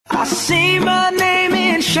I see my name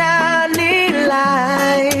in shining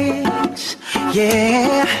lights.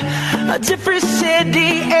 Yeah, a different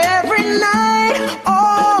city every night.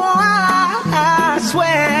 Oh, I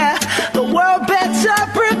swear the world better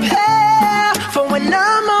prepare for when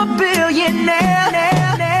I'm a billionaire.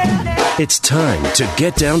 It's time to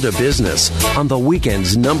get down to business on the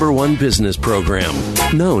weekend's #1 business program.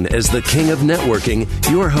 Known as the King of Networking,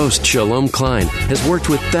 your host, Shalom Klein, has worked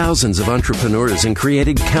with thousands of entrepreneurs and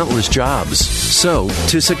created countless jobs. So,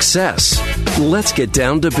 to success. Let's get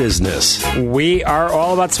down to business. We are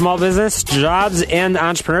all about small business, jobs, and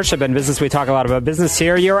entrepreneurship. In business, we talk a lot about business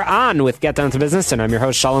here. You're on with Get Down to Business, and I'm your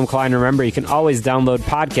host, Shalom Klein. Remember, you can always download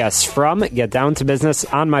podcasts from Get Down to Business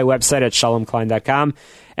on my website at shalomklein.com.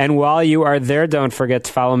 And while you are there, don't forget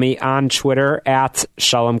to follow me on Twitter at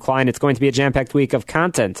Shalom Klein. It's going to be a jam-packed week of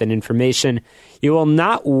content and information you will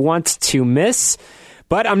not want to miss.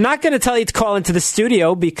 But I'm not going to tell you to call into the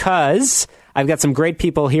studio because I've got some great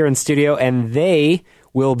people here in studio, and they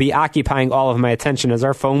will be occupying all of my attention as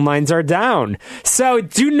our phone lines are down. So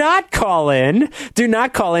do not call in. Do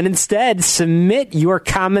not call in. Instead, submit your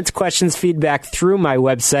comments, questions, feedback through my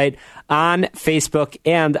website on Facebook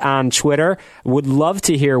and on Twitter. Would love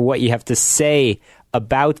to hear what you have to say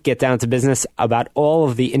about Get Down to Business, about all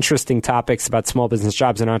of the interesting topics about small business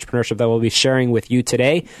jobs and entrepreneurship that we'll be sharing with you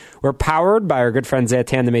today. We're powered by our good friends at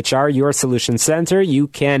Tandem HR, your solution center. You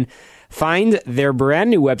can find their brand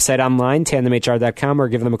new website online, tandemhr.com, or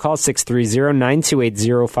give them a call,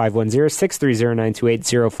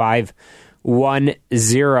 630-928-0510,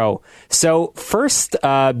 630-928-0510. So first,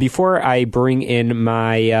 before I bring in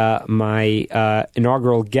my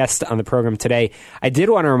inaugural guest on the program today, I did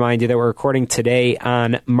want to remind you that we're recording today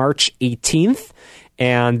on March 18th.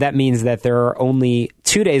 And that means that there are only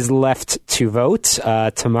 2 days left to vote.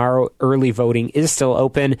 Tomorrow, early voting is still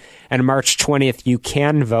open. And March 20th, you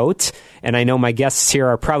can vote. And I know my guests here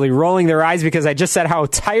are probably rolling their eyes because I just said how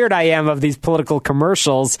tired I am of these political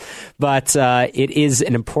commercials. But it is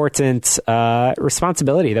an important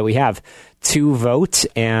responsibility that we have to vote,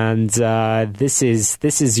 and this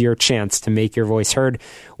is your chance to make your voice heard.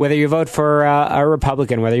 Whether you vote for a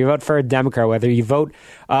Republican, whether you vote for a Democrat, whether you vote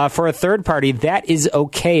for a third party, that is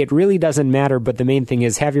okay. It really doesn't matter. But the main thing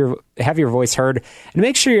is have your voice heard, and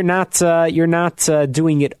make sure you're not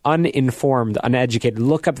doing it uninformed, uneducated.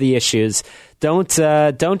 Look up the issues. Don't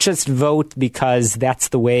just vote because that's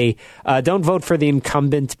the way. Don't vote for the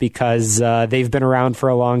incumbent because they've been around for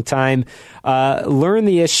a long time. Learn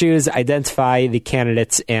the issues, identify the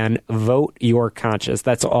candidates, and vote your conscience.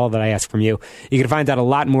 That's all that I ask from you. You can find out a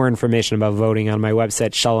lot more information about voting on my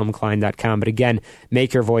website, shalomklein.com. But again,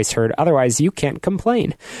 make your voice heard. Otherwise, you can't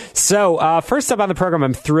complain. So first up on the program,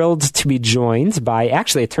 I'm thrilled to be joined by,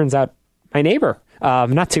 actually, it turns out, my neighbor.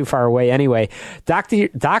 Not too far away anyway.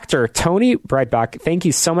 Dr. Tony Breitbach, thank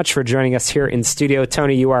you so much for joining us here in studio.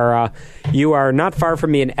 Tony, you are not far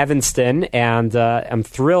from me in Evanston, and I'm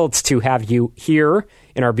thrilled to have you here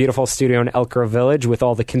in our beautiful studio in Elk Grove Village with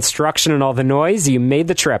all the construction and all the noise. You made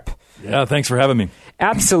the trip. Yeah, thanks for having me.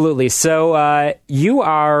 Absolutely. So you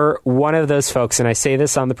are one of those folks, and I say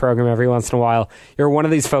this on the program every once in a while, you're one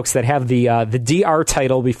of these folks that have the DR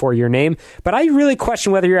title before your name, but I really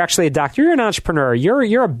question whether you're actually a doctor. You're an entrepreneur.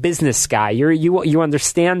 You're a business guy. You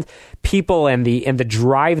understand people and the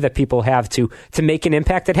drive that people have to make an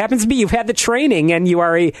impact. It happens to be you've had the training, and you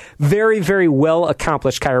are a very, very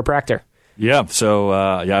well-accomplished chiropractor. Yeah, so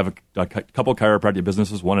I have a couple of chiropractic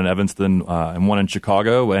businesses, one in Evanston and one in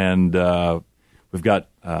Chicago, and we've got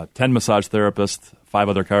 10 massage therapists, 5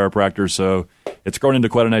 other chiropractors, so it's grown into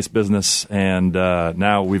quite a nice business, and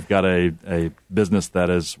now we've got a business that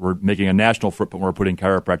we're making a national footprint. We're putting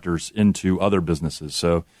chiropractors into other businesses,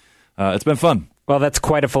 so it's been fun. Well, that's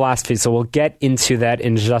quite a philosophy, so we'll get into that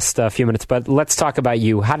in just a few minutes, but let's talk about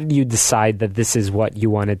you. How did you decide that this is what you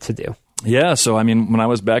wanted to do? Yeah, so I mean, when I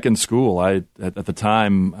was back in school, I at the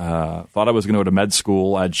time thought I was going to go to med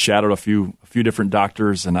school. I'd shadowed a few different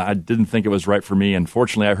doctors, and I didn't think it was right for me.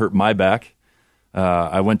 Unfortunately, I hurt my back.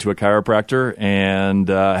 I went to a chiropractor and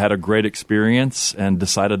had a great experience, and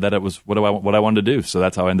decided that it was what I wanted to do. So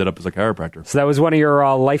that's how I ended up as a chiropractor. So that was one of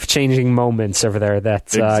your life-changing moments over there.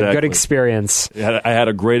 That exactly. Good experience. I had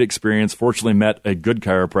a great experience. Fortunately, met a good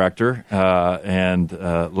chiropractor and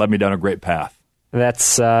led me down a great path.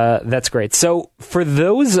 That's great. So for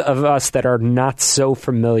those of us that are not so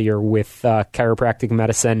familiar with chiropractic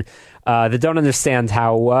medicine, that don't understand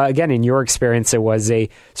how, again, in your experience, it was a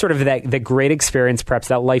sort of the great experience, perhaps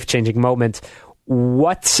that life-changing moment.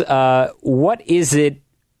 What is it?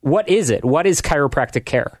 What is chiropractic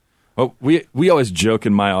care? Well, we always joke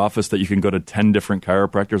in my office that you can go to 10 different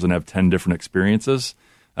chiropractors and have 10 different experiences.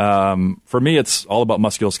 For me, it's all about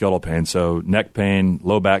musculoskeletal pain. So neck pain,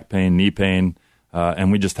 low back pain, knee pain,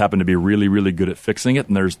 and we just happen to be really, really good at fixing it.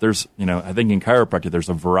 And there's I think in chiropractic there's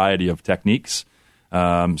a variety of techniques.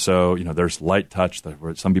 So there's light touch.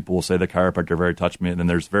 Some people will say the chiropractor very touch me, and then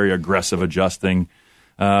there's very aggressive adjusting.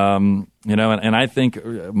 And I think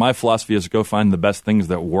my philosophy is go find the best things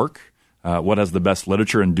that work. What has the best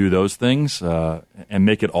literature, and do those things, and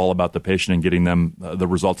make it all about the patient and getting them the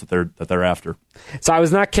results that they're after. So I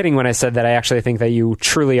was not kidding when I said that I actually think that you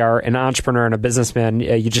truly are an entrepreneur and a businessman.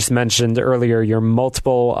 You just mentioned earlier your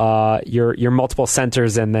multiple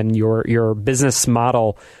centers, and then your business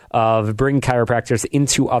model of bringing chiropractors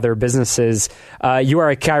into other businesses. You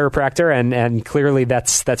are a chiropractor, and clearly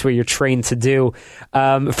that's what you're trained to do.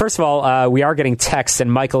 First of all, we are getting texts,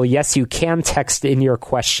 and Michael, yes, you can text in your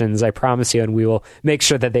questions, I promise you, and we will make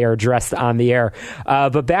sure that they are addressed on the air.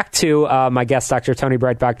 But back to my guest, Dr. Tony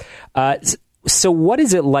Breitbach. So what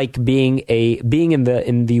is it like being in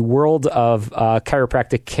the world of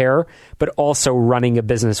chiropractic care, but also running a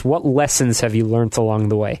business? What lessons have you learned along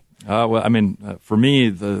the way? For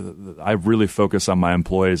me, I really focus on my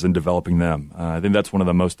employees and developing them. I think that's one of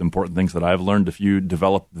the most important things that I've learned. If you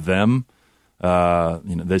develop them,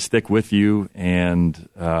 they stick with you, and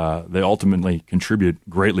they ultimately contribute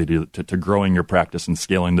greatly to growing your practice and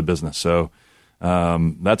scaling the business. So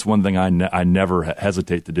that's one thing I never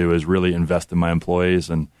hesitate to do, is really invest in my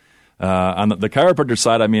employees. And on the chiropractor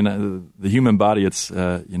side, the human body, it's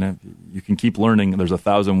you can keep learning. There's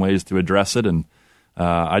 1,000 ways to address it, and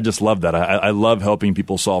I just love that. I love helping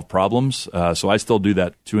people solve problems. So I still do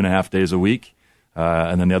that 2.5 days a week,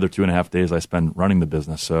 and then the other 2.5 days I spend running the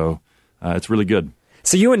business. So it's really good.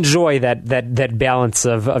 So you enjoy that balance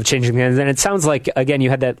of changing things, and it sounds like, again, you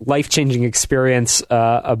had that life-changing experience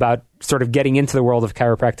about sort of getting into the world of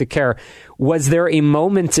chiropractic care. Was there a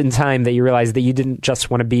moment in time that you realized that you didn't just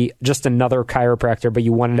want to be just another chiropractor, but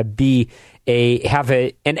you wanted to be have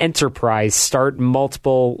an enterprise, start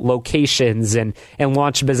multiple locations, and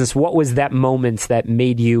launch a business? What was that moment that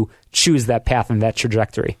made you choose that path and that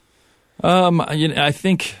trajectory? I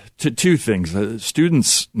think two things.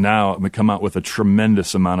 Students now come out with a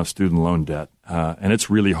tremendous amount of student loan debt, and it's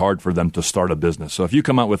really hard for them to start a business. So if you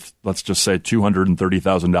come out with, let's just say,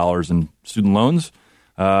 $230,000 in student loans,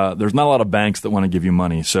 there's not a lot of banks that want to give you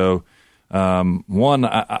money. So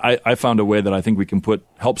I found a way that I think we can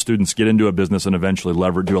help students get into a business and eventually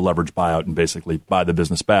do a leverage buyout and basically buy the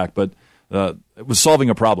business back. But it was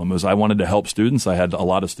solving a problem. I wanted to help students. I had a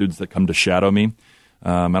lot of students that come to shadow me.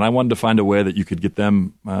 And I wanted to find a way that you could get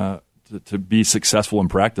them to be successful in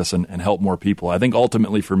practice and help more people. I think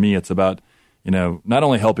ultimately for me, it's about not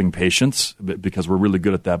only helping patients, because we're really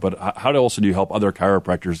good at that, but how also do you help other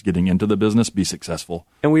chiropractors getting into the business be successful?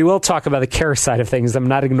 And we will talk about the care side of things. I'm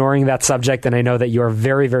not ignoring that subject, and I know that you are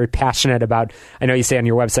very, very passionate about, I know you say on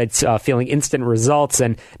your website, feeling instant results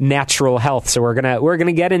and natural health. So we're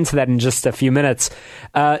gonna get into that in just a few minutes.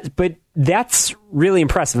 But that's really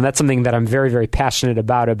impressive, and that's something that I'm very, very passionate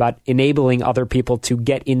about enabling other people to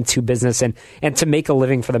get into business and to make a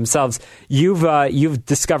living for themselves. You've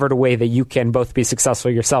discovered a way that you can both be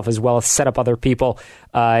successful yourself as well as set up other people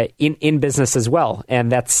in business as well,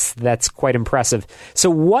 and that's quite impressive. So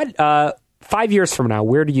what 5 years from now,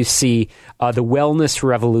 where do you see the wellness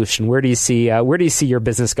revolution? Where do you see your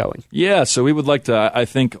business going? Yeah, so we would like to. I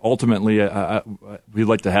think ultimately we'd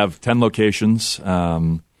like to have 10 locations.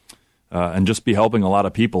 And just be helping a lot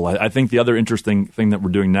of people. I think the other interesting thing that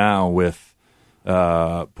we're doing now with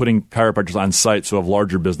putting chiropractors on site, so of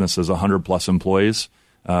larger businesses, 100-plus employees,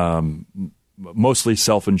 mostly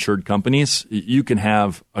self-insured companies, you can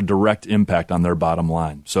have a direct impact on their bottom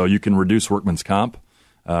line. So you can reduce workman's comp,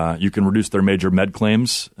 you can reduce their major med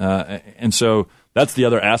claims, and so that's the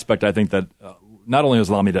other aspect, I think, that not only has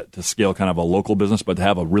allowed me to scale kind of a local business, but to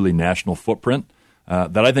have a really national footprint.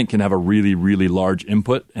 That I think can have a really, really large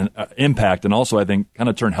impact, and also I think kind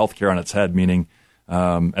of turn healthcare on its head, meaning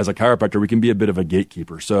as a chiropractor, we can be a bit of a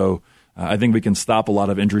gatekeeper. So I think we can stop a lot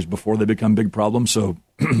of injuries before they become big problems. So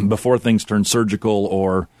before things turn surgical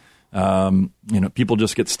or people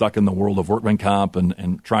just get stuck in the world of workman comp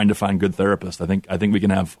and trying to find good therapists, I think we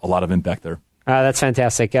can have a lot of impact there. That's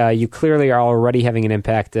fantastic. You clearly are already having an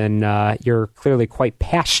impact, and you're clearly quite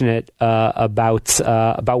passionate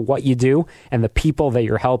about what you do and the people that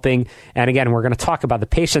you're helping. And again, we're going to talk about the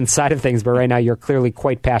patient side of things, but right now you're clearly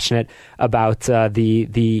quite passionate about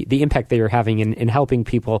the impact that you're having in helping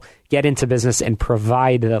people get into business and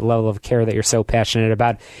provide that level of care that you're so passionate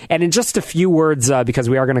about. And in just a few words, because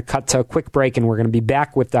we are going to cut to a quick break and we're going to be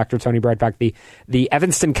back with Dr. Tony Breitbach, the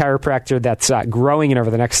Evanston chiropractor that's growing, and over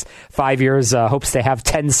the next 5 years hopes to have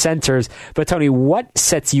 10 centers. But Tony, what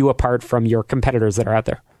sets you apart from your competitors that are out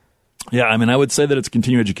there? Yeah, I mean, I would say that it's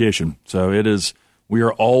continuing education. So it is. We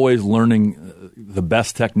are always learning the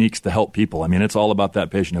best techniques to help people. I mean, it's all about that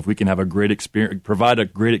patient. If we can have a great experience, provide a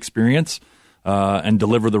great experience, and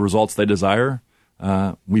deliver the results they desire,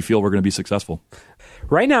 we feel we're going to be successful.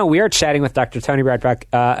 Right now, we are chatting with Dr. Tony Breitbach,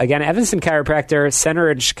 again, Evanston Chiropractor, center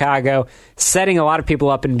in Chicago, setting a lot of people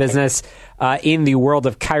up in business in the world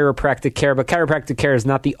of chiropractic care. But chiropractic care is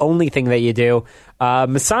not the only thing that you do.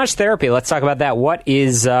 Massage therapy, let's talk about that. What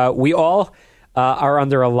is, we all are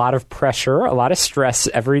under a lot of pressure, a lot of stress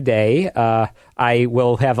every day. I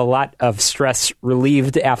will have a lot of stress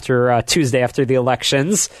relieved after Tuesday after the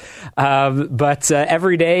elections. But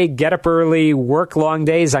every day, get up early, work long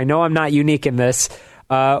days. I know I'm not unique in this.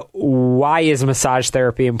 Why is massage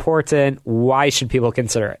therapy important? Why should people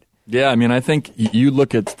consider it? Yeah, I mean, I think you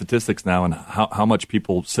look at statistics now and how much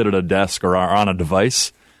people sit at a desk or are on a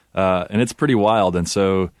device, and it's pretty wild. And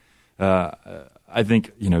so I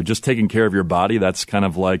think, just taking care of your body, that's kind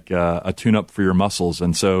of like a tune-up for your muscles.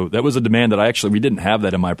 And so that was a demand that we didn't have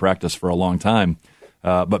that in my practice for a long time,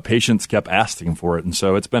 but patients kept asking for it. And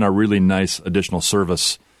so it's been a really nice additional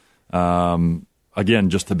service, again,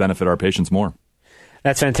 just to benefit our patients more.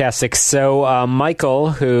 That's fantastic. So Michael,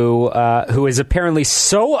 who is apparently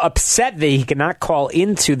so upset that he cannot call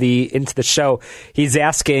into the show, he's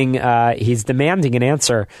asking, he's demanding an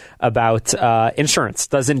answer about insurance.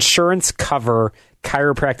 Does insurance cover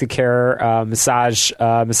chiropractic care, massage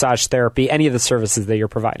therapy, any of the services that you're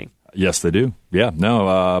providing? Yes, they do. Yeah,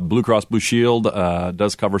 no. Blue Cross Blue Shield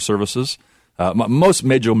does cover services. Most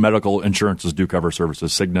major medical insurances do cover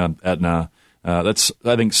services. Cigna, Aetna. That's,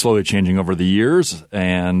 I think, slowly changing over the years.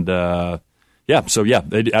 And, they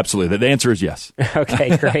do, absolutely. The answer is yes.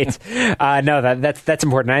 Okay, great. No, that's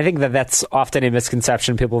important. I think that's often a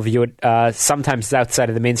misconception. People view it sometimes outside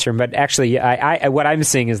of the mainstream. But actually, I what I'm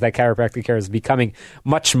seeing is that chiropractic care is becoming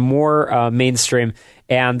much more mainstream.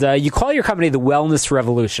 And you call your company the Wellness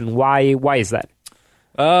Revolution. Why is that?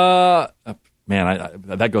 That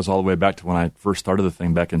goes all the way back to when I first started the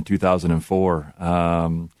thing back in 2004.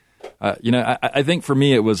 I think for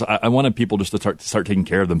me it was I wanted people just to start taking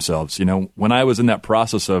care of themselves. When I was in that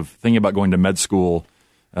process of thinking about going to med school,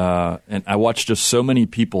 and I watched just so many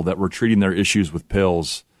people that were treating their issues with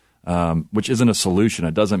pills, which isn't a solution.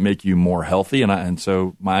 It doesn't make you more healthy. And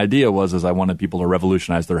so my idea was I wanted people to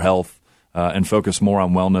revolutionize their health and focus more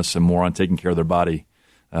on wellness and more on taking care of their body.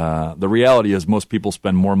 The reality is most people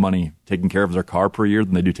spend more money taking care of their car per year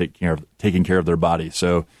than they do taking care of their body.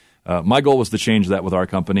 So my goal was to change that with our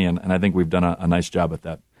company, and I think we've done a nice job at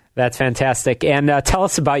that. That's fantastic. And tell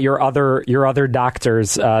us about your other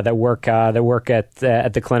doctors that work at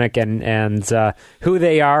the clinic and who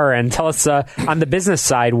they are, and tell us on the business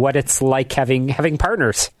side what it's like having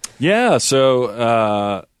partners. Yeah,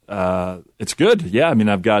 so it's good. Yeah, I mean,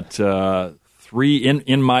 I've got 3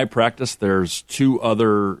 in my practice. There's 2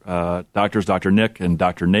 other doctors, Dr. Nick and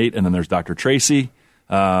Dr. Nate, and then there's Dr. Tracy,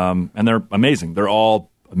 and they're amazing. They're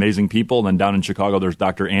all amazing people. And then down in Chicago, there's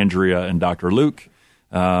Dr. Andrea and Dr. Luke.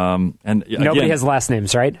 And again, nobody has last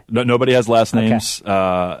names, right? Nobody has last names.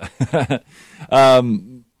 Okay.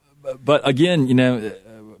 But again,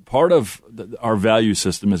 part of our value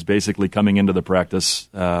system is basically coming into the practice.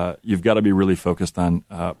 You've got to be really focused on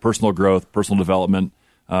personal growth, personal development,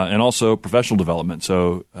 and also professional development.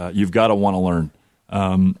 So you've got to want to learn.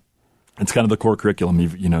 It's kind of the core curriculum.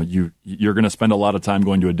 You're going to spend a lot of time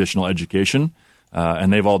going to additional education.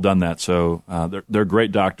 And they've all done that. So they're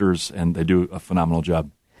great doctors, and they do a phenomenal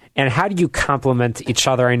job. And how do you complement each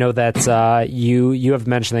other? I know that you have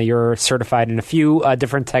mentioned that you're certified in a few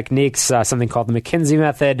different techniques, something called the McKinsey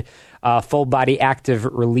method, full body active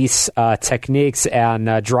release techniques,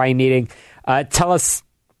 and dry kneading. Tell us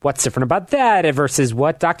what's different about that versus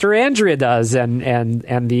what Dr. Andrea does and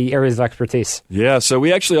the areas of expertise. Yeah, so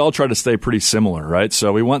we actually all try to stay pretty similar, right?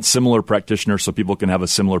 So we want similar practitioners so people can have a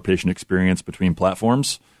similar patient experience between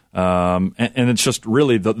platforms. And it's just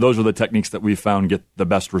really those are the techniques that we found get the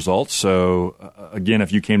best results. So again,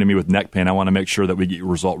 if you came to me with neck pain, I want to make sure that we get your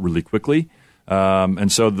result really quickly.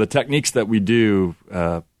 And so the techniques that we do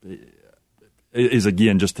is,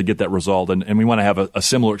 again, just to get that result. And we want to have a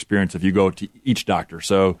similar experience if you go to each doctor.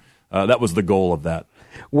 So that was the goal of that.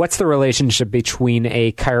 What's the relationship between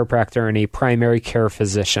a chiropractor and a primary care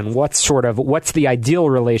physician? What's the ideal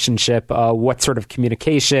relationship? What sort of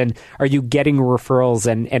communication? Are you getting referrals?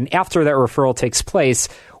 And after that referral takes place,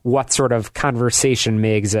 what sort of conversation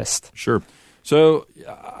may exist? Sure. So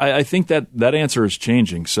I think that answer is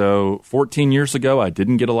changing. So 14 years ago, I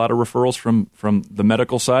didn't get a lot of referrals from the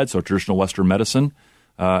medical side, so traditional Western medicine.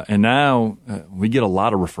 And now we get a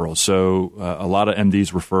lot of referrals. So a lot of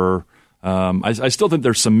MDs refer. I still think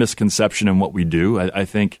there's some misconception in what we do. I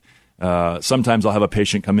think sometimes I'll have a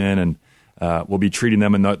patient come in and we'll be treating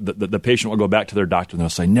them, and the patient will go back to their doctor and they'll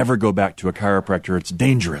say, never go back to a chiropractor. It's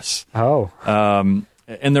dangerous. Oh.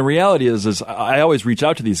 And the reality is I always reach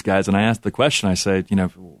out to these guys and I ask the question. I say,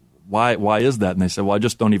 why is that? And they say, well, I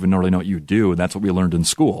just don't even really know what you do. And that's what we learned in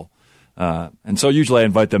school. And so usually I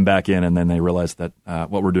invite them back in, and then they realize that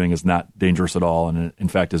what we're doing is not dangerous at all, and in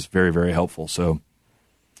fact is very, very helpful. So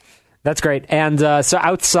that's great. And so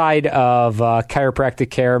outside of chiropractic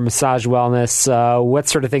care, massage, wellness, what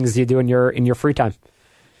sort of things do you do in your free time?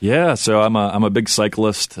 Yeah, so I'm a big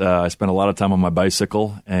cyclist. I spend a lot of time on my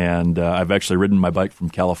bicycle, and I've actually ridden my bike from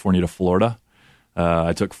California to Florida.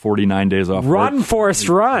 I took 49 days off Run, work. Forrest,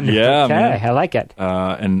 run. Yeah, okay, man. I like it.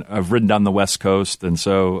 And I've ridden down the West Coast, and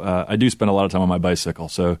so I do spend a lot of time on my bicycle.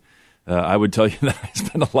 So I would tell you that I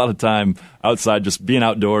spend a lot of time outside, just being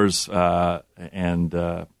outdoors, and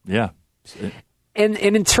yeah. And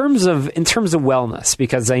in terms of wellness,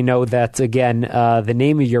 because I know that again, the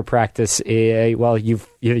name of your practice, your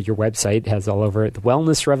website has all over it, the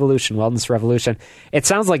Wellness Revolution. It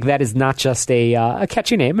sounds like that is not just a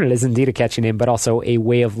catchy name, and it is indeed a catchy name, but also a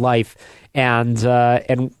way of life, and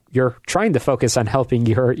you're trying to focus on helping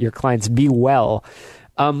your clients be well.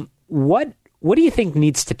 What do you think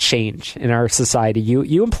needs to change in our society?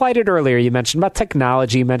 You implied it earlier. You mentioned about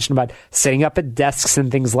technology. You mentioned about setting up at desks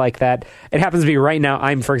and things like that. It happens to be right now.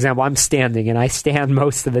 For example, I'm standing, and I stand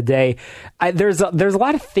most of the day. There's a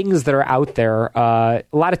lot of things that are out there. A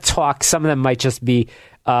lot of talk. Some of them might just be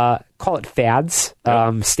call it fads,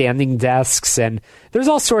 standing desks, and there's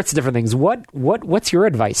all sorts of different things. What's your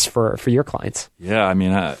advice for your clients? Yeah, I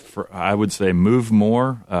mean, I would say move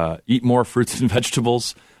more, eat more fruits and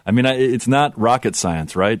vegetables. I mean, it's not rocket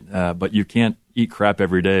science, right? But you can't eat crap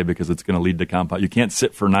every day because it's going to lead to compound. You can't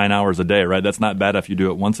sit for 9 hours a day, right? That's not bad if you do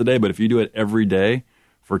it once a day, but if you do it every day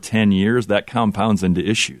for 10 years, that compounds into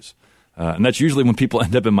issues. And that's usually when people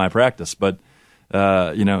end up in my practice. But,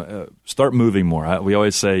 start moving more. We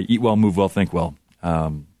always say, eat well, move well, think well.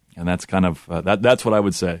 And that's kind of, that's what I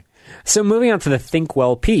would say. So moving on to the think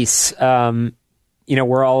well piece,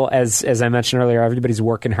 we're all, as I mentioned earlier, everybody's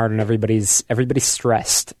working hard and everybody's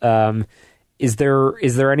stressed. Is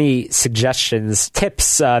there any suggestions,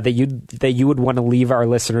 tips that you would want to leave our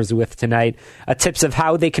listeners with tonight? Tips of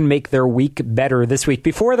how they can make their week better this week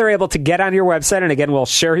before they're able to get on your website. And again, we'll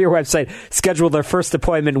share your website, schedule their first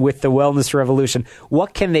appointment with the Wellness Revolution.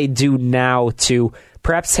 What can they do now to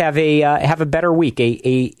perhaps have a better week,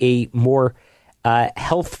 a more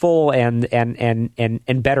healthful and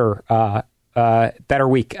better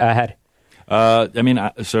week ahead?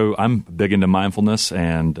 So I'm big into mindfulness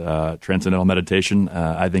and transcendental meditation.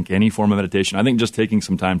 I think any form of meditation. I think just taking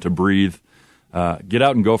some time to breathe, get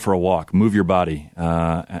out and go for a walk, move your body,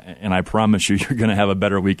 and I promise you're going to have a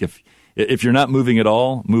better week. If you're not moving at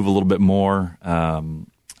all, move a little bit more, and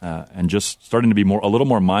just starting to be a little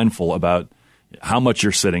more mindful about how much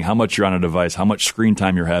you're sitting, how much you're on a device, how much screen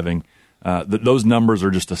time you're having. Those numbers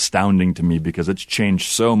are just astounding to me because it's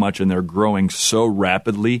changed so much and they're growing so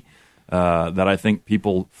rapidly that I think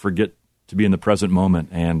people forget to be in the present moment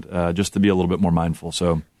and just to be a little bit more mindful.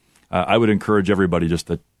 So I would encourage everybody just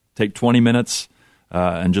to take 20 minutes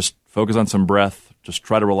and just focus on some breath, just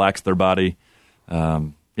try to relax their body.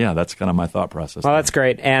 That's kind of my thought process. Well, that's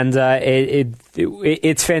great, and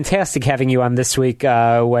it's fantastic having you on this week.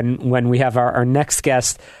 When we have our next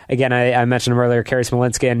guest, again, I mentioned him earlier, Kerry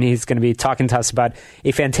Smolinski, and he's going to be talking to us about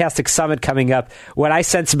a fantastic summit coming up. What I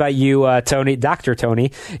sense about you, Tony, Dr.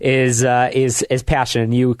 Tony, is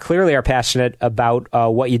passion. You clearly are passionate about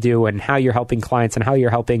what you do and how you're helping clients and how you're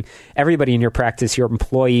helping everybody in your practice, your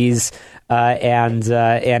employees, and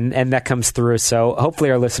that comes through. So hopefully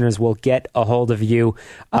our listeners will get a hold of you.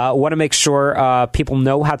 Want to make sure people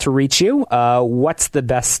know how to reach you. What's the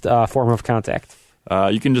best form of contact?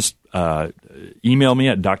 You can just email me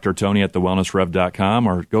at drtony@thewellnessrev.com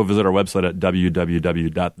or go visit our website at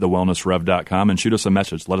www.thewellnessrev.com and shoot us a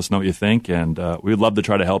message. Let us know what you think, and we'd love to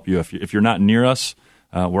try to help you. If you're not near us,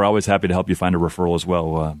 we're always happy to help you find a referral as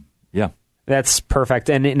well. That's perfect.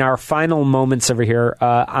 And in our final moments over here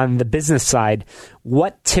on the business side,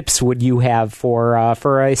 what tips would you have for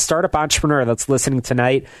a startup entrepreneur that's listening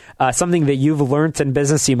tonight? Something that you've learned in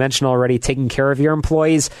business, you mentioned already, taking care of your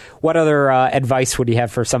employees. What other advice would you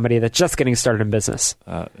have for somebody that's just getting started in business?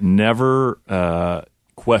 Never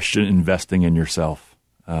question investing in yourself.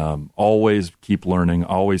 Always keep learning,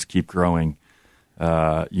 always keep growing.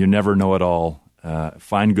 You never know it all.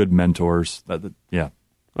 Find good mentors. Yeah.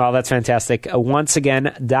 Well, that's fantastic. Once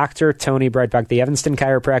again, Dr. Tony Breitbach, the Evanston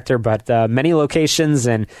chiropractor, but many locations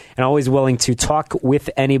and always willing to talk with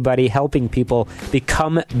anybody, helping people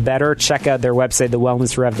become better. Check out their website,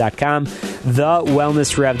 thewellnessrev.com,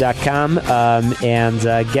 thewellnessrev.com, and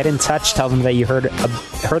get in touch. Tell them that you heard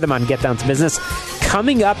them on Get Down to Business.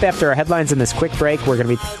 Coming up after our headlines in this quick break, we're going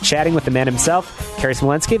to be chatting with the man himself, Kerry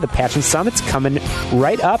Smolenski. The Passion Summit's coming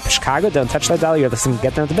right up. Chicago, don't touch that dial. You're listening to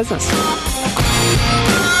Get Down to Business.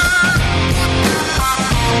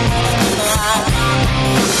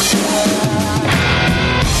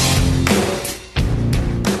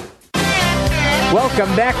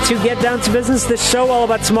 Welcome back to Get Down to Business, the show all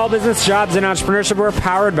about small business, jobs, and entrepreneurship. We're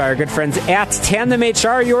powered by our good friends at Tandem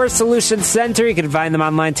HR, your solution center. You can find them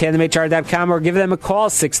online, tandemhr.com, or give them a call,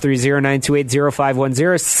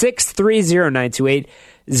 630-928-0510,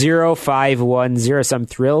 630-928-0510. So I'm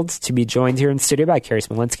thrilled to be joined here in the studio by Kerry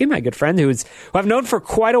Smolenski, my good friend, who I've known for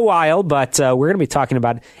quite a while, but we're going to be talking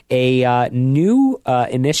about a new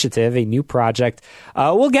initiative, a new project.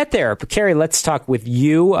 We'll get there. But Kerry, let's talk with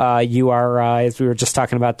you. You are, as we were just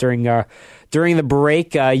talking about during the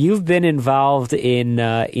break, you've been involved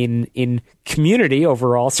in community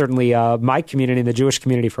overall, certainly my community and the Jewish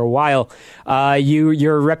community for a while.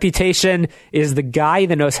 Your reputation is the guy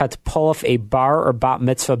that knows how to pull off a bar or bat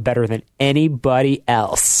mitzvah better than anybody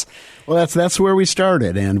else. Well, that's where we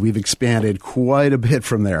started, and we've expanded quite a bit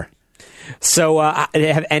from there. So,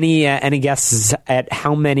 have any guesses at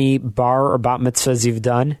how many bar or bat mitzvahs you've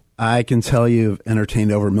done? I can tell you've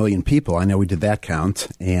entertained over 1 million people. I know we did that count.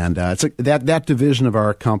 And it's that division of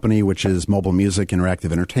our company, which is Mobile Music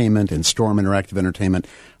Interactive Entertainment and Storm Interactive Entertainment,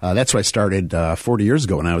 that's what I started 40 years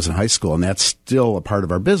ago when I was in high school, and that's still a part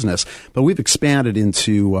of our business. But we've expanded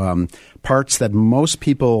into parts that most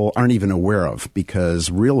people aren't even aware of,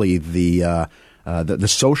 because really the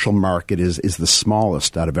social market is the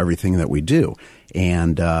smallest out of everything that we do.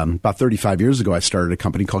 And about 35 years ago, I started a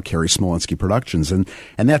company called Kerry Smolenski Productions, and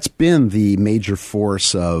that's been the major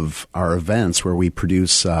force of our events, where we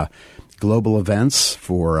produce global events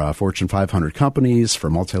for Fortune 500 companies, for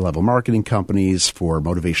multi-level marketing companies, for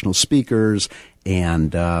motivational speakers,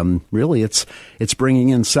 and really it's bringing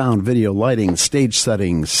in sound, video, lighting, stage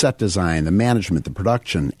setting, set design, the management, the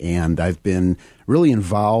production, and I've been really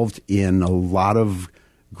involved in a lot of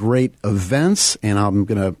great events, and I'm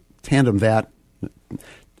going to tandem that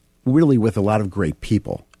really with a lot of great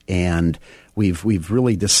people. And we've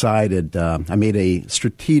really decided, I made a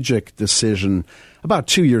strategic decision about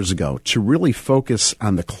 2 years ago to really focus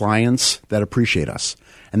on the clients that appreciate us.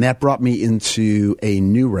 And that brought me into a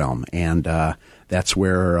new realm. And that's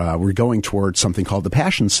where we're going towards something called the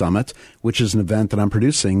Passion Summit, which is an event that I'm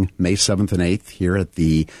producing May 7th and 8th here at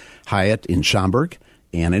the Hyatt in Schaumburg.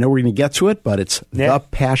 And I know we're going to get to it, but it's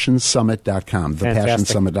thepassionsummit.com,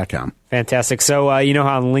 thepassionsummit.com. Fantastic. So you know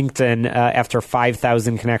how on LinkedIn, after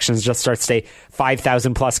 5,000 connections, just starts to say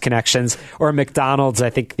 5,000 plus connections, or McDonald's, I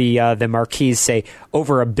think the marquees say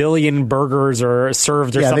over 1 billion burgers are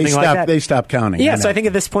served or something like that. They stopped counting. Yeah, so I think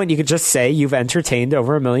at this point you could just say you've entertained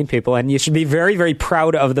over 1 million people, and you should be very, very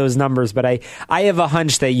proud of those numbers. But I have a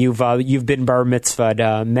hunch that you've been bar mitzvahed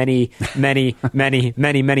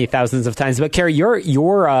many thousands of times. But Kerry, your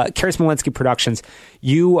Kerry Smolenski Productions,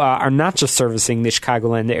 you are not just servicing the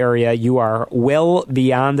Chicagoland area. You are well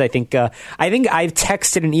beyond. I think I've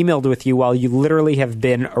texted and emailed with you while you literally have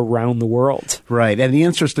been around the world. Right. And the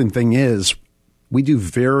interesting thing is, we do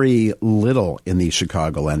very little in the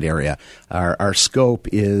Chicagoland area. Our scope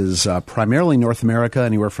is primarily North America,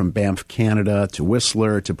 anywhere from Banff, Canada, to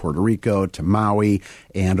Whistler, to Puerto Rico, to Maui,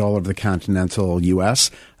 and all of the continental U.S.,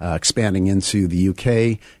 expanding into the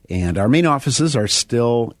U.K. And our main offices are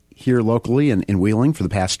still here locally in Wheeling for the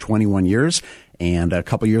past 21 years. And a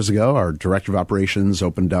couple years ago, our director of operations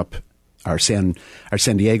opened up our San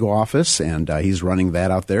Diego office, and he's running that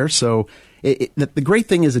out there. So the great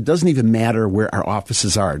thing is, it doesn't even matter where our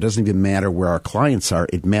offices are. It doesn't even matter where our clients are.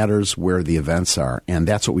 It matters where the events are, and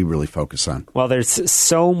that's what we really focus on. Well, there's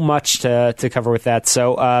so much to cover with that.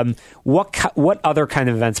 So what other kind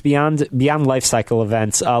of events beyond life cycle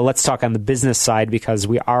events? Let's talk on the business side, because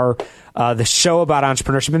we are the show about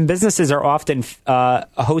entrepreneurship, and businesses are often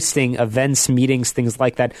hosting events, meetings, things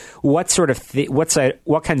like that. What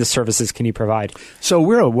kinds of services can you provide? So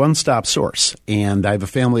we're a one-stop source, and I have a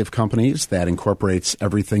family of companies that incorporates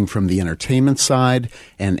everything from the entertainment side,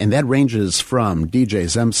 and that ranges from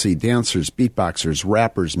DJs, MC, dancers, beatboxers,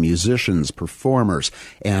 rappers, musicians, performers,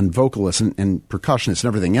 and vocalists and percussionists and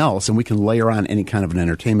everything else. And we can layer on any kind of an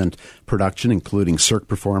entertainment production, including cirque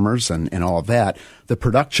performers and all of that. The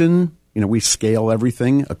production, we scale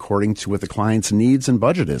everything according to what the client's needs and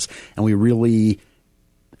budget is. And we really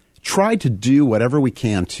try to do whatever we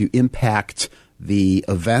can to impact the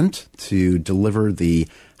event, to deliver the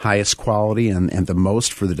highest quality and the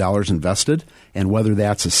most for the dollars invested. And whether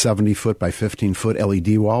that's a 70-foot by 15-foot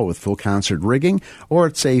LED wall with full concert rigging, or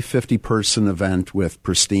it's a 50-person event with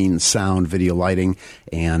pristine sound, video lighting,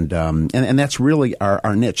 and that's really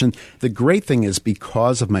our niche. And the great thing is,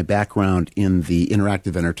 because of my background in the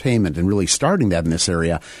interactive entertainment and really starting that in this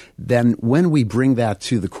area, then when we bring that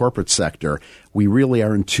to the corporate sector, we really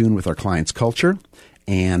are in tune with our clients' culture.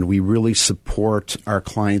 And we really support our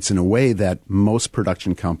clients in a way that most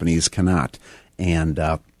production companies cannot. And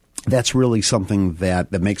that's really something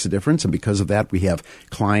that makes a difference. And because of that, we have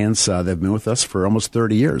clients that have been with us for almost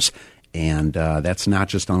 30 years. And that's not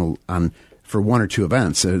just on for one or two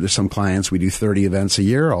events. There's some clients, we do 30 events a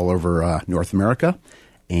year all over North America.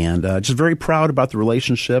 And just very proud about the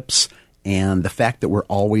relationships and the fact that we're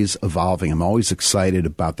always evolving. I'm always excited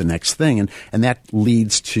about the next thing. And that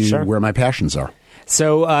leads to where my passions are.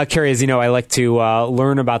 So, Kerry, as you know, I like to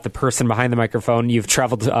learn about the person behind the microphone. You've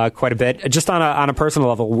traveled quite a bit. Just on a personal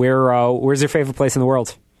level, where's your favorite place in the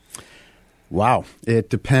world? Wow. It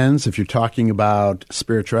depends if you're talking about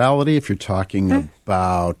spirituality, if you're talking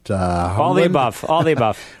about all the above. All the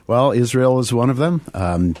above. Well, Israel is one of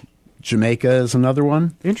them. Jamaica is another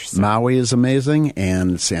one. Interesting. Maui is amazing,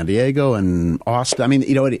 and San Diego and Austin. I mean,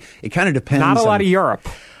 it kind of depends. Not a lot of Europe.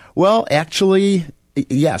 Well, actually,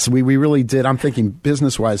 yes, we really did. I'm thinking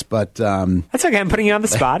business-wise, but that's okay. I'm putting you on the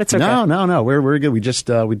spot. It's okay. No. We're good. We just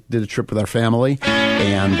we did a trip with our family,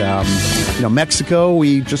 and Mexico.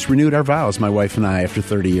 We just renewed our vows, my wife and I, after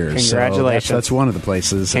 30 years. Congratulations. So that's one of the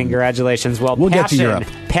places. Congratulations. Well, we'll get to Europe.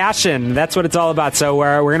 Passion. That's what it's all about. So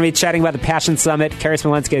we're going to be chatting about the Passion Summit. Kerry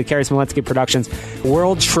Smolenski of Kerry Smolenski Productions,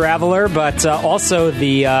 world traveler, but also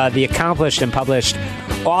the accomplished and published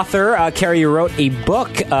author. Kerry, you wrote a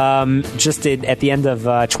book just at the end of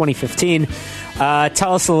 2015.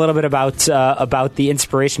 Tell us a little bit about the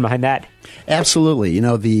inspiration behind that. Absolutely.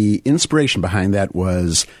 The inspiration behind that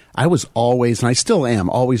was I was always, and I still am,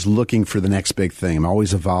 always looking for the next big thing. I'm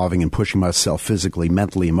always evolving and pushing myself physically,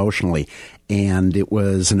 mentally, emotionally. And it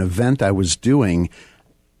was an event I was doing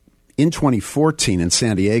in 2014 in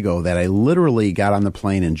San Diego that I literally got on the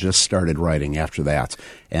plane and just started writing after that.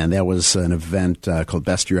 And that was an event called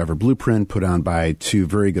Best Year Ever Blueprint, put on by two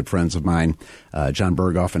very good friends of mine, John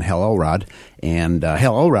Berghoff and Hal Elrod. And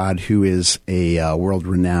Hal Elrod, who is a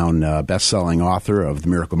world-renowned best-selling author of The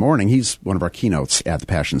Miracle Morning, he's one of our keynotes at the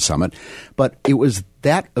Passion Summit. But it was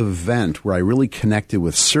that event where I really connected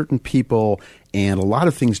with certain people, and a lot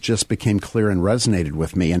of things just became clear and resonated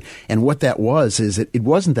with me. And what that was is it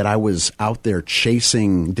wasn't that I was out there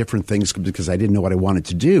chasing different things because I didn't know what I wanted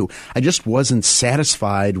to do. I just wasn't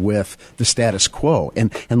satisfied with the status quo.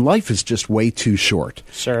 And life is just way too short.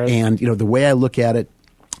 Sure. And, the way I look at it,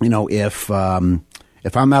 if I'm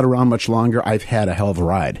not around much longer, I've had a hell of a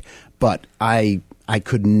ride. But I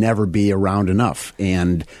could never be around enough.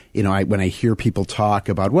 And, when I hear people talk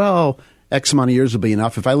about, well, X amount of years will be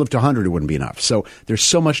enough. If I lived to 100, it wouldn't be enough. So there's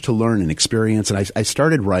so much to learn and experience. And I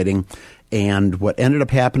started writing. And what ended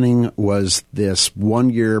up happening was this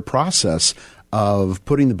 1-year process of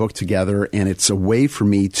putting the book together, and it's a way for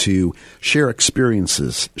me to share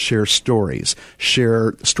experiences, share stories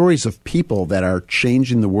of people that are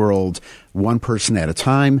changing the world one person at a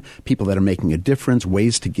time, people that are making a difference,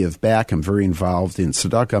 ways to give back. I'm very involved in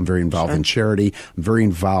Tzedakah. I'm very involved in charity. I'm very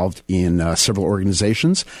involved in several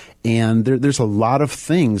organizations. And there's a lot of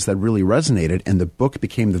things that really resonated, and the book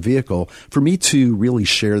became the vehicle for me to really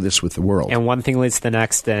share this with the world. And one thing leads to the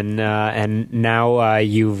next, and now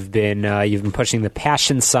you've been pushing the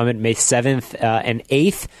Passion Summit May 7th and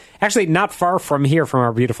 8th. Actually, not far from here, from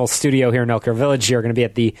our beautiful studio here in Elk Grove Village. You're going to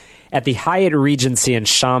be at the Hyatt Regency in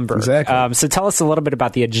Schaumburg. Exactly. So tell us a little bit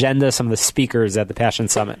about the agenda, some of the speakers at the Passion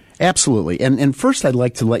Summit. Absolutely. And first, I'd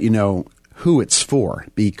like to let you know who it's for,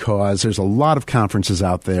 because there's a lot of conferences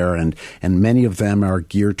out there, and many of them are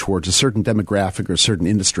geared towards a certain demographic or a certain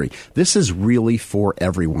industry. This is really for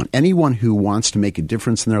everyone. Anyone who wants to make a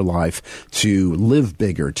difference in their life, to live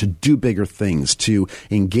bigger, to do bigger things, to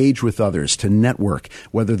engage with others, to network,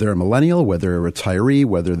 whether they're a millennial, whether they're a retiree,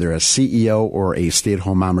 whether they're a CEO or a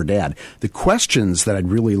stay-at-home mom or dad. The questions that I'd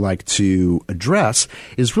really like to address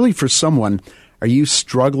is really for someone, are you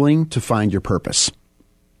struggling to find your purpose?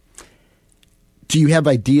 Do you have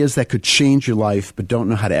ideas that could change your life but don't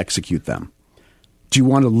know how to execute them? Do you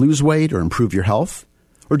want to lose weight or improve your health?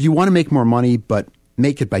 Or do you want to make more money but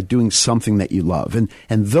make it by doing something that you love? And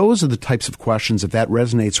those are the types of questions, if that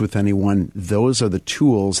resonates with anyone, those are the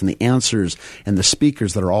tools and the answers and the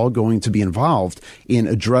speakers that are all going to be involved in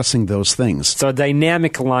addressing those things. So a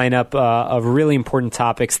dynamic lineup of really important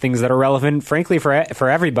topics, things that are relevant, frankly, for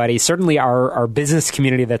everybody. Certainly our business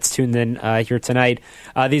community that's tuned in here tonight.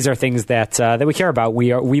 These are things that we care about.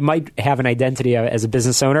 We might have an identity as a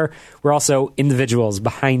business owner. We're also individuals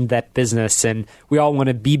behind that business, and we all want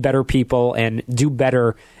to be better people and do better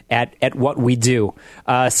at what we do.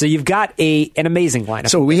 So you've got an amazing lineup.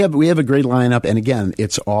 So we have a great lineup, and again,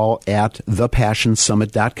 it's all at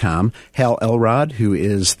thepassionsummit.com. Hal Elrod, who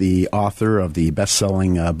is the author of the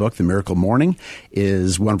best-selling book, The Miracle Morning,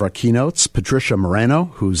 is one of our keynotes. Patricia Moreno,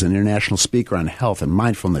 who's an international speaker on health and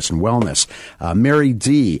mindfulness and wellness. Mary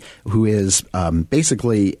D., who is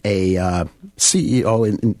basically a CEO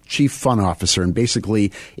and chief fun officer and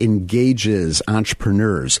basically engages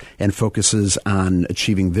entrepreneurs and focuses on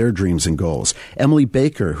achieving their dreams and goals. Emily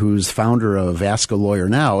Baker, who's founder of Ask a Lawyer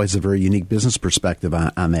Now, has a very unique business perspective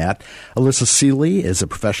on that. Alyssa Seeley is a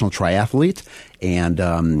professional triathlete and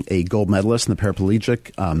a gold medalist in the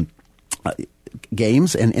paraplegic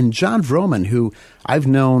games. And John Vroman, who I've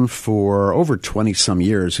known for over 20-some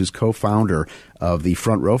years, who's co-founder of the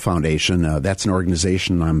Front Row Foundation. That's an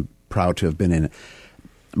organization I'm proud to have been in,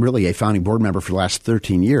 really a founding board member for the last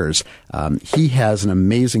 13 years. He has an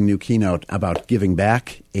amazing new keynote about giving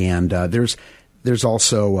back. And there's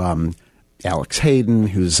also Alex Hayden,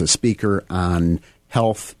 who's a speaker on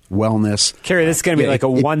health, wellness. Kerry, this is going to be like a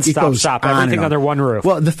one-stop shop, everything under one roof.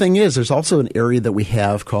 Well, the thing is, there's also an area that we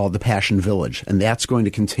have called the Passion Village, and that's going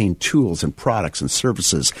to contain tools and products and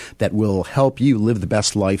services that will help you live the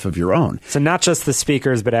best life of your own. So not just the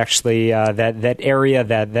speakers, but actually that area,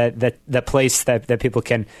 that place that people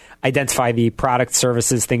can identify the product,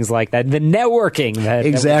 services, things like that, the networking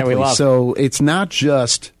that we love. So it's not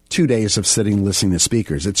just 2 days of sitting listening to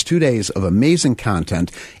speakers. It's 2 days of amazing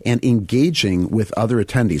content and engaging with other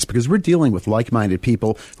attendees, because we're dealing with like-minded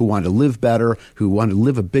people who want to live better, who want to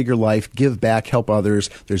live a bigger life, give back, help others.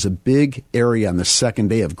 There's a big area on the second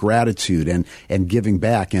day of gratitude and giving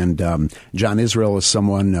back. And John Israel is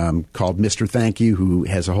someone called Mr. Thank You, who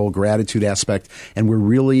has a whole gratitude aspect. And we're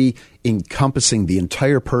really encompassing the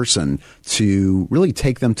entire person to really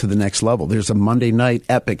take them to the next level. There's a Monday night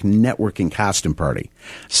epic networking costume party.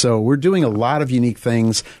 So we're doing a lot of unique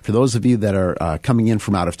things. For those of you that are coming in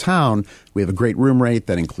from out of town, we have a great room rate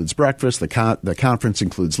that includes breakfast. The conference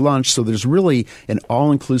includes lunch. So there's really an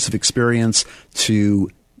all-inclusive experience to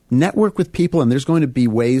network with people, and there's going to be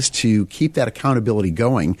ways to keep that accountability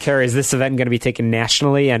going. Kerry, is this event going to be taken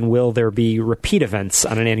nationally, and will there be repeat events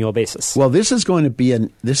on an annual basis? Well, this is going to be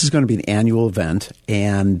an annual event,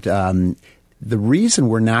 and the reason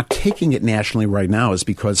we're not taking it nationally right now is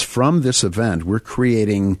because from this event, we're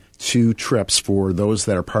creating 2 trips for those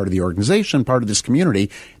that are part of the organization, part of this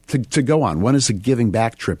community, to go on. One is a giving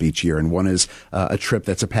back trip each year, and one is a trip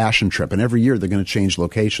that's a passion trip. And every year they're going to change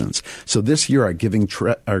locations. So this year our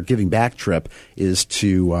giving back trip is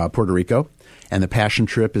to Puerto Rico, and the passion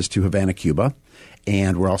trip is to Havana, Cuba.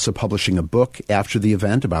 And we're also publishing a book after the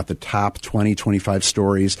event about the top 20, 25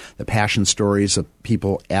 stories, the passion stories of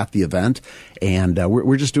people at the event. And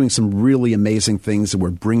we're just doing some really amazing things, and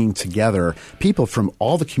we're bringing together people from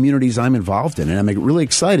all the communities I'm involved in. And I'm really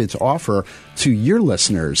excited to offer to your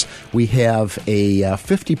listeners, we have a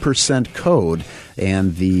 50% code,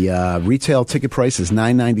 and the retail ticket price is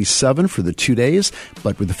 $9.97 for the 2 days.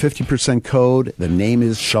 But with the 50% code, the name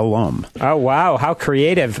is Shalom. Oh, wow. How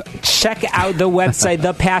creative. Check out the website,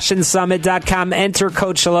 thepassionsummit.com. Enter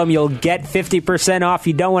code Shalom. You'll get 50% off.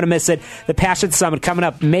 You don't want to miss it. The Passion Summit coming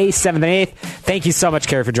up May 7th and 8th. Thank you so much,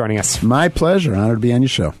 Kerry, for joining us. My pleasure. Honored to be on your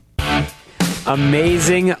show.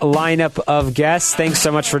 Amazing lineup of guests. Thanks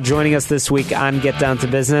so much for joining us this week on Get Down to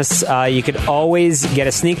Business. You could always get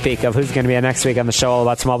a sneak peek of who's going to be on next week on the show, all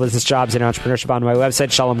about small business jobs and entrepreneurship, on my website,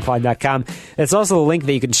 shalomklein.com. It's also a link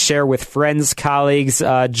that you can share with friends, colleagues.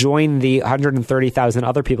 Join the 130,000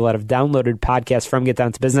 other people that have downloaded podcasts from Get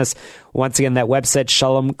Down to Business. Once again, that website,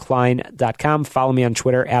 shalomklein.com. Follow me on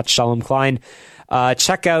Twitter at shalomklein.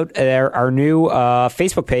 Check out our new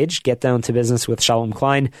Facebook page, Get Down to Business with Shalom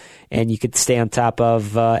Klein, and you could stay on top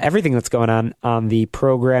of everything that's going on the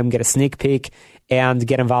program, get a sneak peek, and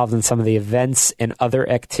get involved in some of the events and other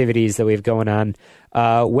activities that we have going on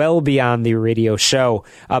well beyond the radio show.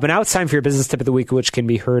 But now it's time for your business tip of the week, which can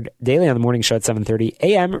be heard daily on the morning show at 7:30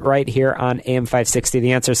 a.m. right here on AM 560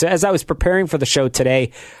 The Answer. So as I was preparing for the show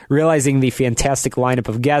today, realizing the fantastic lineup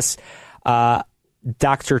of guests,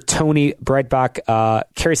 Dr. Tony Breitbach,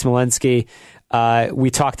 Carrie Smolenski.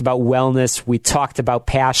 We talked about wellness. We talked about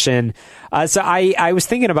passion. So I was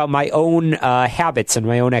thinking about my own habits and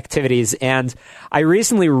my own activities. And I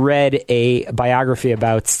recently read a biography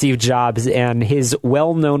about Steve Jobs and his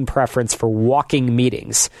well-known preference for walking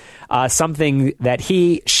meetings, something that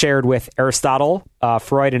he shared with Aristotle,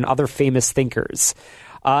 Freud, and other famous thinkers.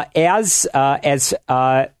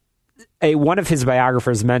 One of his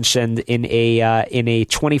biographers mentioned in a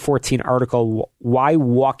 2014 article why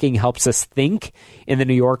walking helps us think in the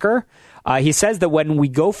New Yorker. He says that when we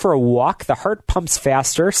go for a walk, the heart pumps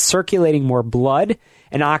faster, circulating more blood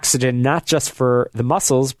and oxygen, not just for the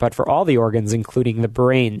muscles, but for all the organs, including the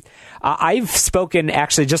brain. I've spoken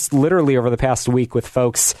actually just literally over the past week with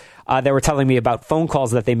folks that were telling me about phone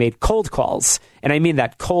calls that they made, cold calls. And I mean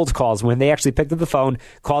that, cold calls, when they actually picked up the phone,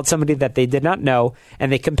 called somebody that they did not know, and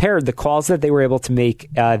they compared the calls that they were able to make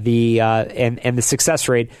and the success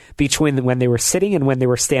rate between when they were sitting and when they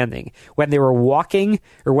were standing, when they were walking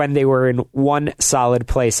or when they were in one solid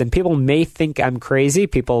place. And people may think I'm crazy.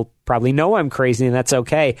 People probably know I'm crazy, and that's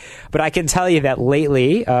okay. But I can tell you that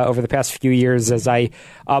lately, over the past few years, as I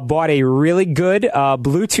bought a really good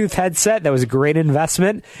Bluetooth headset that was a great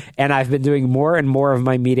investment, and I've been doing more and more of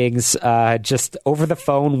my meetings just over the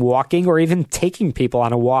phone, walking, or even taking people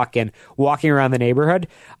on a walk and walking around the neighborhood.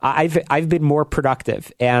 I've been more productive,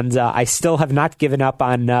 and I still have not given up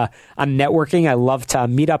on networking. I love to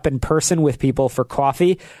meet up in person with people for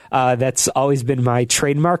coffee. That's always been my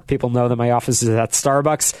trademark. People know that my office is at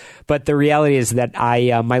Starbucks. But the reality is that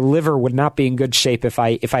my liver would not be in good shape if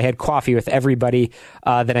I had coffee with everybody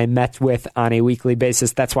that I met with on a weekly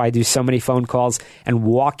basis. That's why I do so many phone calls. And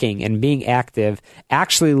walking and being active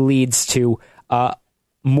actually leads to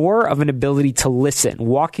more of an ability to listen.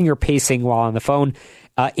 Walking or pacing while on the phone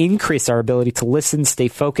increase our ability to listen, stay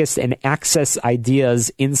focused, and access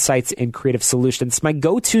ideas, insights, and creative solutions. My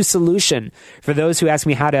go-to solution for those who ask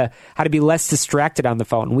me how to be less distracted on the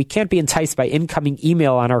phone. We can't be enticed by incoming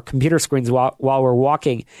email on our computer screens while we're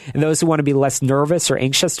walking. And those who want to be less nervous or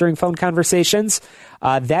anxious during phone conversations,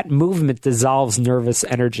 that movement dissolves nervous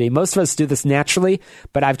energy. Most of us do this naturally,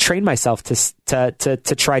 but I've trained myself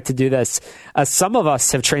to try to do this. Some of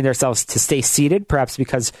us have trained ourselves to stay seated, perhaps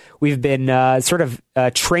because we've been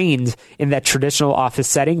trained in that traditional office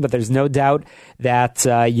setting, but there's no doubt that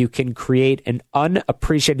you can create an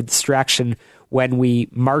unappreciated distraction when we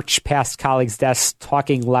march past colleagues' desks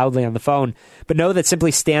talking loudly on the phone. But know that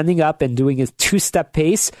simply standing up and doing a two-step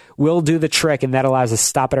pace will do the trick, and that allows us to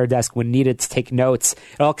stop at our desk when needed to take notes.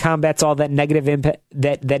 It all combats all that negative impact,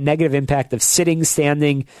 that negative impact of sitting,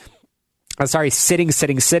 standing,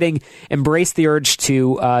 sitting. Embrace the urge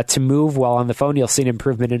to move while on the phone. You'll see an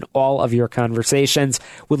improvement in all of your conversations.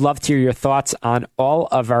 Would love to hear your thoughts on all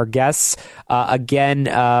of our guests. Again,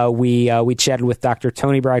 we chatted with Dr.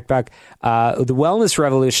 Tony Breitbach, The Wellness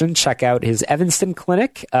Revolution. Check out his Evanston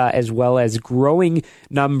clinic, as well as growing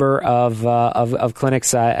number of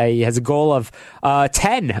clinics. He has a goal of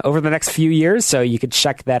 10 over the next few years, so you could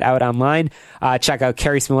check that out online. Check out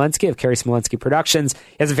Carrie Smolenski of Carrie Smolenski Productions.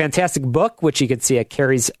 He has a fantastic book, which you can see at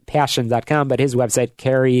carriespassion.com, but his website,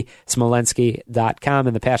 carriesmolensky.com,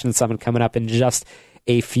 and the Passion Summit coming up in just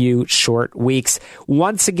a few short weeks.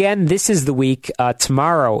 Once again, this is the week,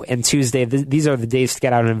 tomorrow and Tuesday. These are the days to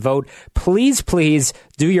get out and vote. Please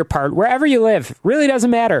do your part wherever you live. Really doesn't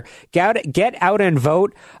matter. Get out and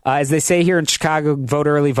vote. As they say here in Chicago, vote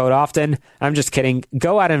early, vote often. I'm just kidding.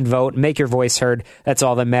 Go out and vote. Make your voice heard. That's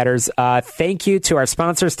all that matters. Thank you to our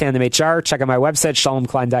sponsors, Tandem HR. Check out my website,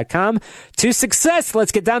 shalomklein.com. To success.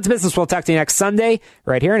 Let's get down to business. We'll talk to you next Sunday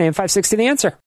right here on AM 560 The Answer.